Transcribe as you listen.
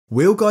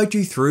We'll guide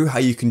you through how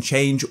you can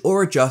change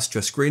or adjust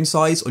your screen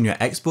size on your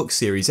Xbox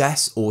Series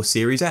S or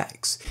Series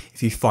X.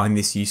 If you find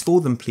this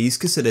useful, then please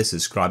consider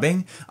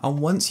subscribing, and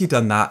once you've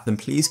done that, then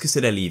please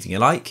consider leaving a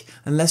like,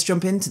 and let's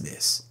jump into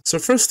this. So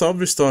first off,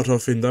 we start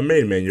off in the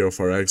main menu of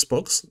our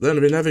Xbox, then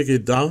we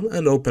navigate down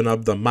and open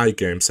up the My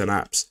Games and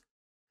Apps.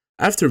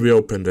 After we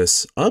open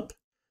this up,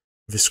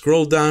 we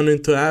scroll down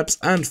into Apps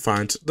and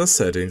find the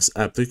Settings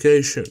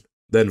application.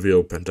 Then we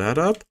open that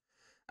up,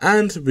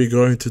 and we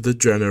go into the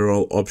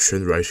General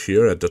option right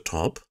here at the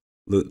top.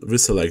 We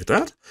select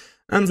that,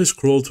 and we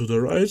scroll to the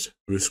right,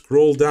 we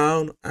scroll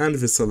down, and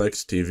we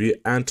select TV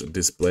and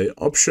Display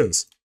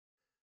options.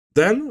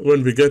 Then,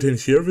 when we get in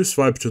here, we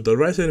swipe to the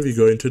right and we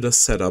go into the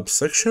Setup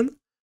section.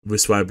 We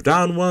swipe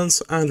down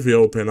once, and we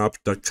open up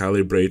the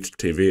Calibrate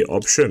TV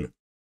option.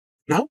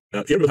 Now,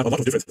 here we have a lot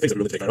of different things that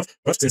we will take care of,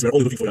 but since we're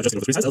only looking for adjusting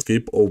the screen size, I'll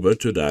skip over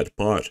to that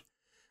part.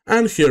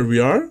 And here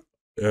we are.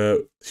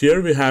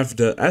 Here we have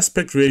the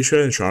aspect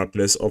ratio and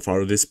sharpness of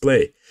our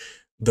display.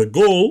 The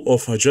goal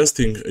of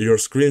adjusting your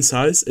screen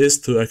size is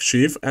to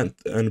achieve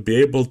and be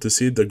able to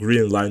see the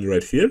green line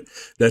right here.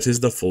 That is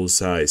the full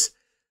size.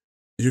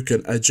 You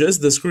can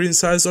adjust the screen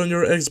size on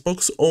your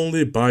Xbox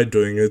only by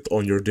doing it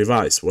on your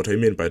device. What I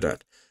mean by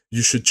that,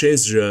 you should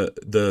change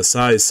the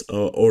size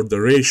or the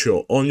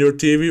ratio on your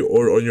TV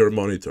or on your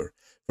monitor.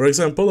 For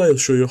example, I'll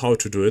show you how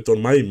to do it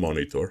on my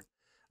monitor.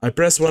 I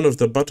press one of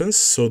the buttons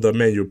so the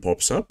menu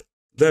pops up.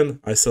 Then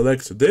I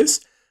select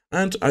this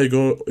and I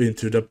go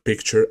into the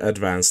Picture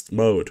Advanced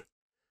mode.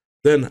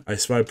 Then I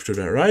swipe to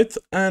the right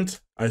and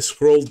I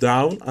scroll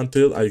down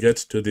until I get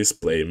to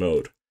Display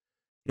mode.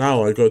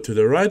 Now I go to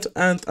the right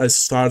and I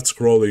start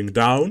scrolling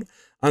down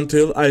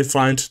until I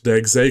find the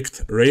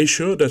exact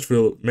ratio that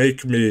will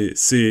make me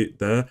see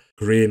the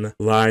green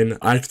line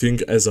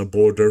acting as a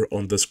border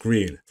on the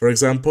screen. For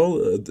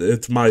example,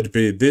 it might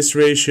be this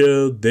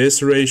ratio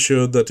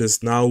that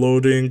is now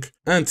loading.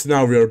 And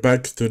now we are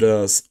back to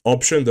the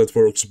option that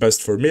works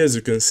best for me. As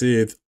you can see,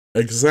 it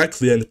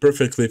exactly and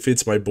perfectly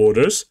fits my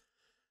borders.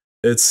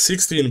 It's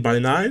 16 by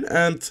 9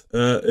 and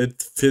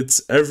it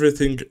fits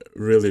everything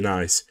really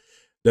nice.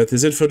 That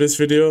is it for this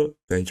video.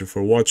 Thank you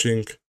for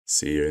watching.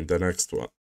 See you in the next one.